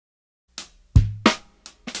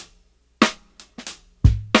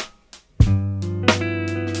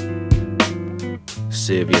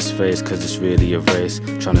serious face, cause it's really a race.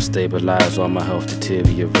 Trying to stabilise while my health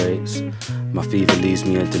deteriorates. My fever leaves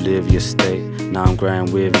me in delirious state. Now I'm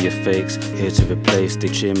growing weary of fakes, here to replace. They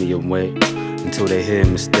cheer me and wait until they hear a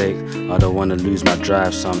mistake. I don't wanna lose my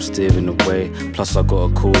drive, so I'm steering away. Plus I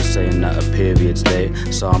got a call saying that a period's late,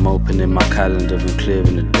 so I'm opening my calendar and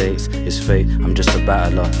clearing the dates. It's fate, I'm just a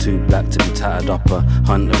battler, too black to be tatted up. A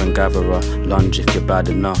hunter and gatherer, lunge if you're bad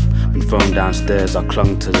enough. Been thrown downstairs, I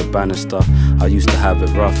clung to the banister. I used to have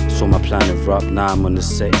it rough, saw my plan erupt. Now I'm on the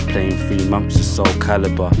set, playing 3 months of Soul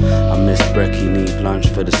Caliber. I miss brekkie, need lunch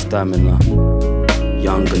for the stamina.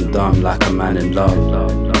 Young and dumb like a man in love.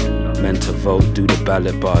 Meant to vote, do the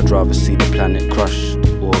ballot, but I'd rather see the planet crushed,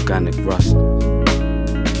 organic rust.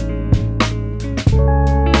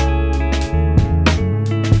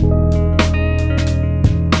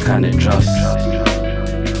 Can it just?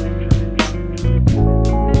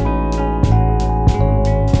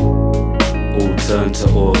 All turn to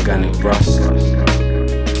organic rust.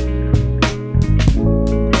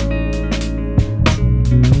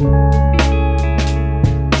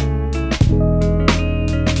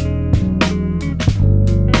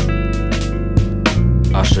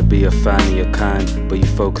 I should be a fan of your kind, but you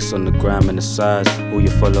focus on the gram and the size. All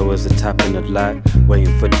your followers are tapping the light,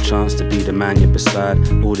 waiting for the chance to be the man you're beside.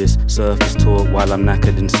 All this surface talk while I'm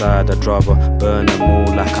knackered inside. I'd rather burn them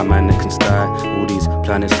all like I'm Anakin style. All these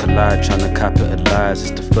planets collide, trying to capitalize.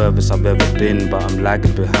 It's the furthest I've ever been, but I'm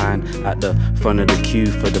lagging behind. At the front of the queue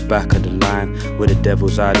for the back of the line, with the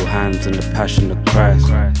devil's idle hands and the passion of Christ.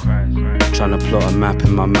 Trying to plot a map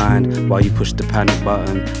in my mind while you push the panic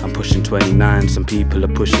button. I'm pushing 29, some people are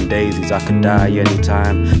pushing daisies. I could die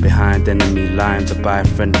anytime, behind enemy lines or by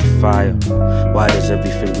friendly fire. Why does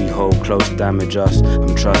everything we hold close damage us?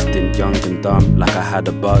 I'm trusting young and dumb like I had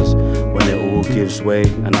a buzz. When it all gives way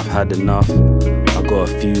and I've had enough, I got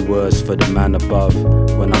a few words for the man above.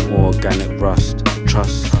 When I'm organic rust,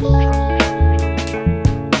 trust.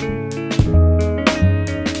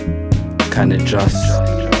 Can it just?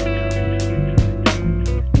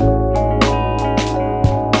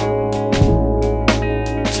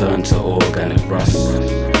 Turn to organic rust.